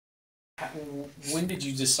When did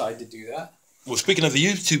you decide to do that? Well, speaking of the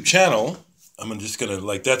YouTube channel, I'm just gonna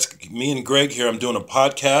that's me and Greg here. I'm doing a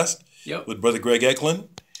podcast with brother Greg Eklund.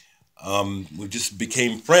 We just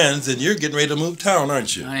became friends, and you're getting ready to move town,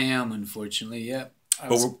 aren't you? I am, unfortunately. Yep. I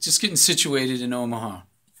was just getting situated in Omaha.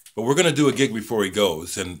 But we're gonna do a gig before he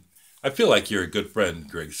goes, and I feel like you're a good friend,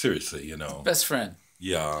 Greg. Seriously, Best friend.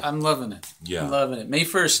 Yeah. I'm loving it. Yeah. I'm loving it. May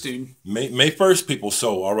 1st, dude. May 1st, people.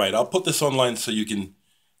 So, all right, I'll put this online so you can.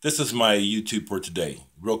 This is my YouTube for today.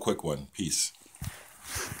 Real quick one. Peace.